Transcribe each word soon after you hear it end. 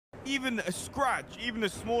even a scratch, even the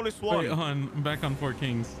smallest one. Wait, I'm back on 4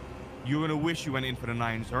 Kings. You're gonna wish you went in for the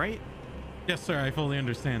 9s, all right? Yes, sir. I fully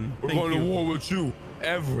understand. We're going to war with you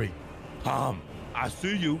every time I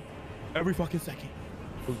see you. Every fucking second.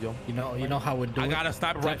 Julio. You know how we're doing. I gotta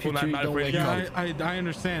stop right when I'm not afraid. Yeah, I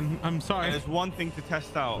understand. I'm sorry. And there's one thing to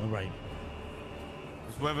test out. All right.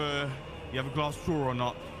 Is whether you have a glass straw or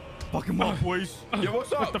not. Fuck him up, boys. Yo,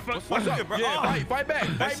 what's up? What the fuck? What's up? Bro? Yeah, fight back.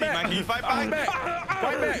 Let's see, man. Can you fight back?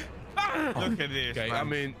 Fight back. Look at this, Okay,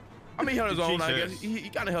 man. I mean, he held his own, I guess. Jesus. He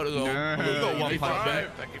kind of held his own. He got one He punch fought back.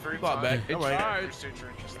 back. Thank you for your He fought time. back. It's All right. tried. Appreciate your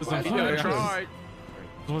interest. Listen, He done tried.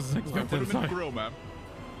 wasn't Put him expecting. in the Sorry. grill, man.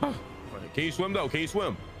 Can you swim though? Can you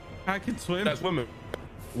swim? I can swim. That's swimming.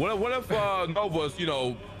 What if Nova's,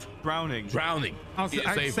 Drowning. drowning?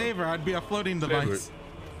 I'd save her. I'd be a floating device.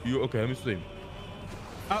 You okay? Let me see.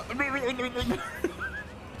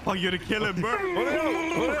 Oh, you're the killer, bro.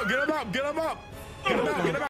 Hold on, get him up. Get him up.